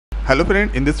Hello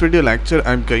friend, in this video lecture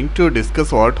I am going to discuss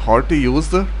how to use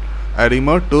the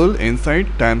Arima tool inside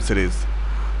time series.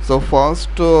 So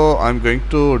first I am going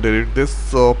to delete this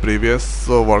previous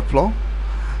workflow,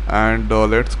 and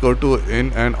let's go to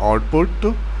in and output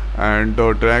and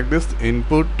drag this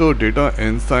input data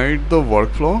inside the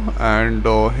workflow, and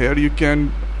here you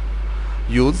can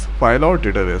use file or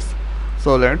database.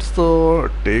 So let's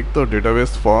take the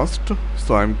database first.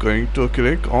 So I'm going to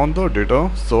click on the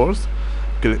data source,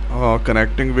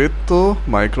 connecting with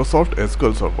Microsoft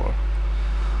SQL Server.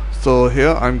 So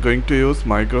here I'm going to use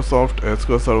Microsoft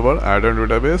SQL Server add-on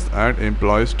database and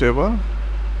employees table.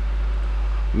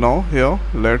 Now here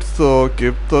let's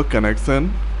give the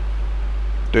connection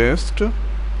test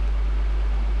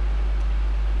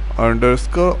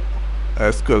underscore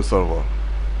SQL Server.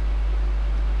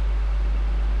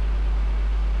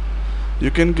 You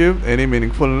can give any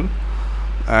meaningful,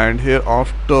 and here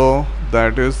after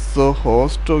that is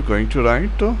host going to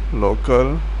write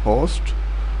local host,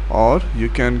 or you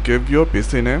can give your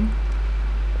PC name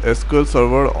SQL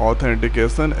Server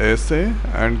authentication SA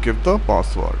and give the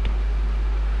password.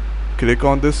 Click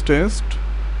on this test.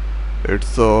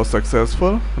 It's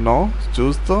successful. Now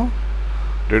choose the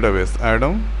database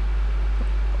add-on.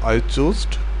 I choose,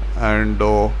 and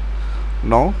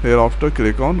now hereafter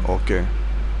click on OK.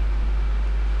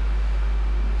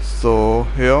 So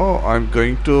here I'm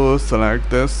going to select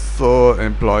this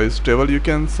employees table. You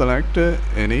can select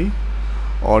any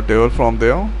or table from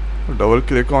there. Double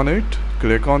click on it,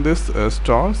 click on this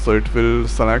star, so it will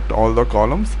select all the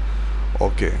columns.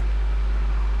 Okay.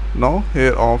 Now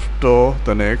here after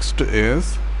the next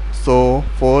is, so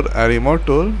for Arima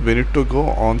tool we need to go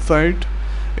on site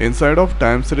inside of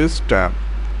time series tab.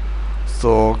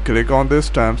 So click on this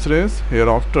time series,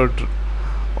 hereafter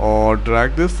or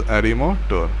drag this Arima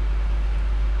tool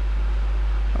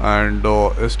and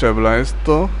stabilize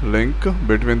the link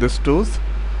between these tools,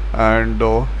 and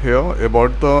here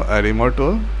about the Arima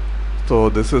tool. So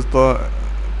this is the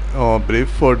brief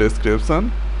for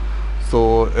description.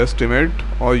 So estimate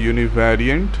or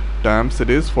univariant time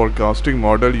series forecasting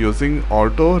model using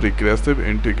auto regressive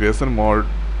integration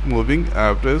moving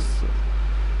average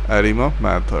Arima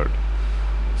method.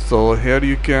 So here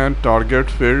you can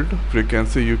target field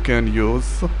frequency. You can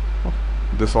use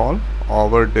this all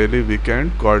hour, daily,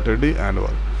 weekend, quarterly,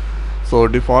 annual. So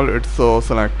default it's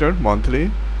selected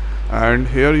monthly, and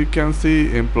here you can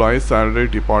see employee salary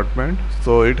department.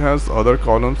 So it has other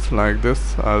columns like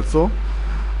this also,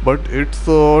 but it's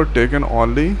taken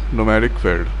only numeric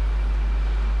field.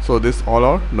 So this all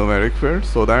are numeric field,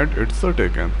 so that it's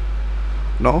taken.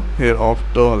 Now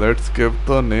hereafter let's give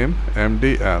the name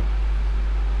MDL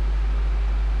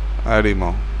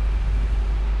Arima,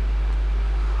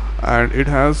 and it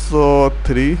has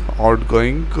 3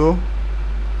 outgoing.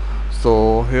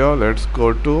 So here let's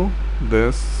go to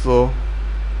this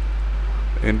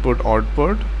input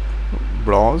output,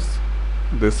 browse.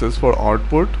 This is for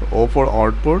output, O for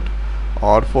output,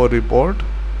 R for report,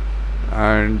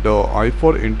 and I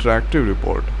for interactive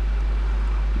report.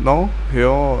 Now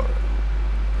here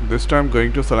this time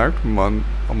going to select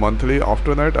monthly.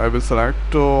 After that I will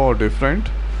select different.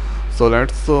 So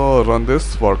let's run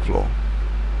this workflow.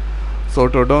 So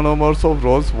total numbers of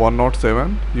rows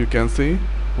 107. You can see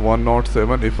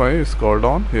 107. If I scroll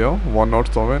down here,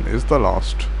 107 is the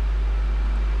last.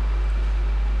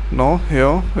 Now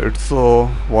here it's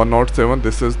 107.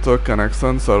 This is the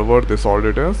connection server. This all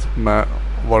it is.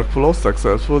 Workflow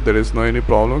successful. There is no any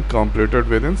problem. Completed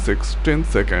within 16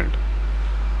 seconds.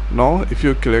 Now if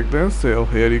you click this, so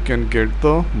here you can get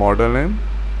the model name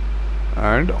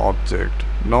and object.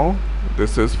 Now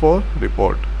this is for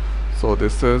report. So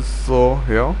this is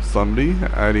here summary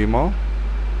Arima.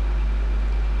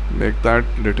 Make that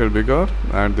little bigger,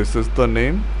 and this is the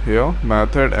name here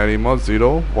method Arima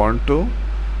 0, 1, 2,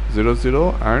 0,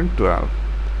 0 and 12.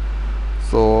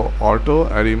 So auto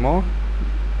Arima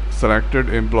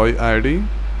selected employee ID,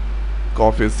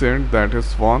 coefficient that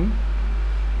is 1,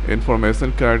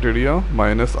 information criteria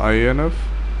minus INF,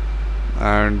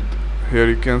 and here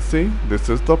you can see this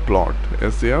is the plot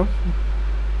SCF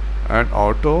and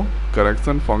auto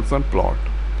correction function plot.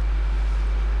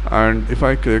 And if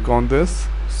I click on this,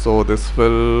 so this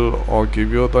will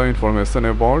give you the information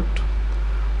about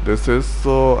this is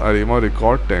Arima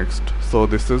record text. So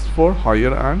this is for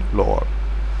higher and lower.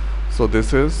 So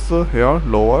this is here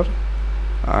lower,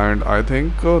 and I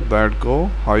think that go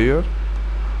higher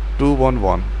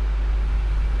 211.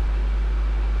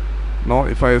 Now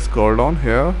if I scroll down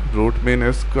here, root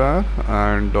mean square,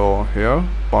 and here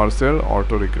partial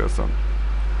auto regression.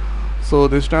 So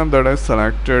this time that I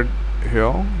selected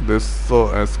here this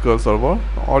SQL server,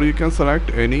 or you can select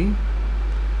any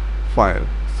file.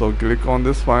 So click on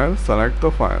this file, select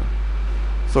the file.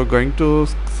 So going to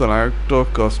select a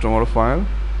customer file.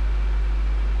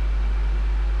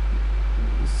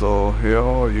 So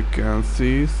here you can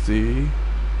see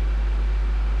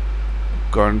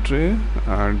country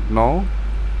and now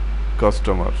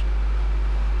customer.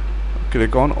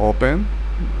 Click on open,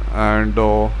 and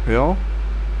here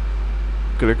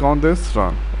click on this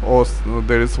run.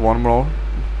 There is one more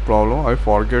problem. I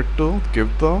forget to give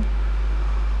the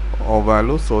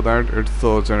value so that it's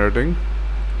generating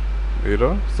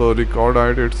error. So record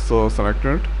ID, it's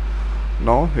selected.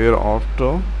 Now here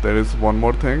after there is one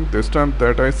more thing. This time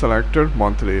that I selected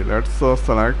monthly, let's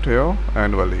select here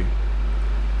annually.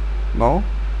 Now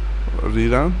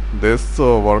rerun this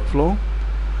workflow,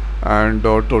 and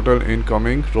total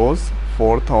incoming rows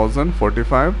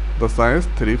 4045, the size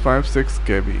 356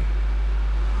 KB.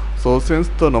 So since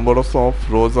the number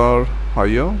of rows are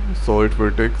higher, so it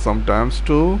will take some time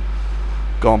to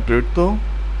complete the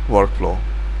workflow.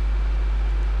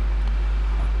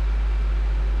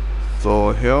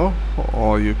 So here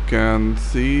you can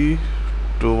see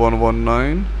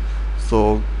 2119.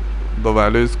 So the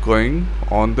value is going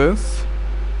on this,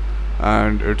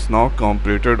 and it's now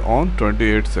completed on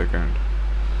 28 seconds.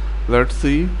 Let's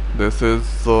see, this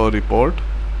is the report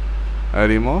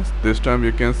Arima. This time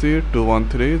you can see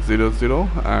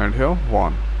 21300 and here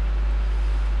 1.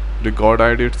 Record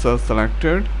ID it's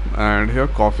selected, and here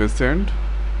coefficient,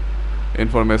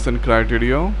 information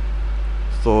criteria.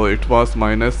 So it was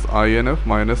minus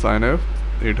INF,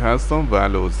 it has some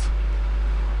values.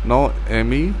 Now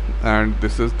ME, and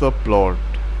this is the plot.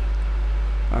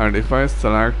 And if I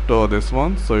select this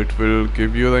one, so it will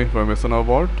give you the information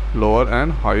about lower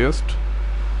and highest.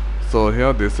 So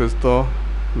here this is the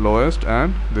lowest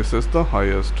and this is the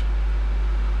highest.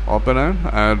 Open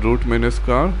and root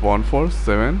minuscar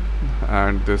 147,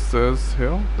 and this is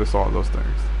here, this all those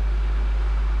things.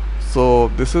 So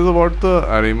this is about the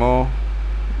Arima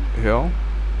here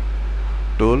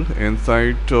tool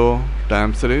inside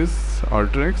time series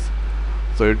Alteryx.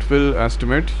 So it will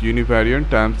estimate univariate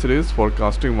time series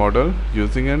forecasting model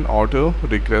using an auto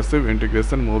regressive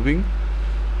integration moving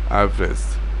average.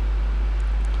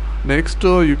 Next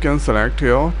you can select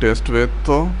here test with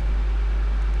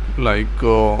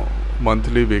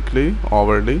monthly, weekly,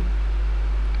 hourly,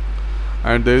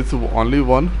 and there is only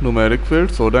one numeric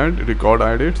field, so that record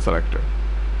ID is selected.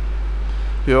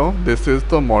 Here this is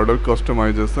the model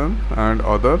customization and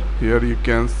other. Here you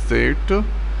can set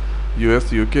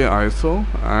US, UK, ISO,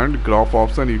 and graph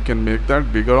option. You can make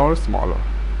that bigger or smaller.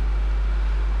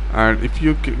 And if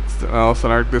you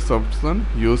select this option,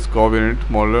 use covariant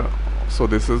model. So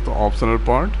this is the optional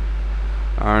part,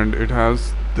 and it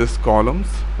has this columns,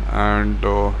 and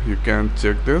you can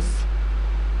check this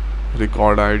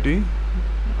record ID,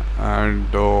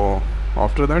 and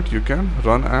after that you can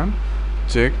run and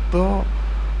check the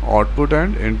output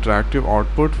and interactive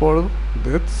output for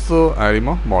this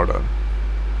Arima model.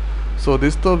 So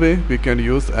this is the way we can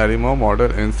use Arima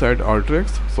model inside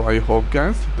Alteryx. So I hope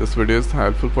guys this video is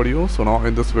helpful for you. So now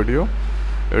in this video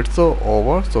it's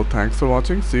over. So thanks for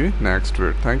watching. See you next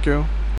video. Thank you.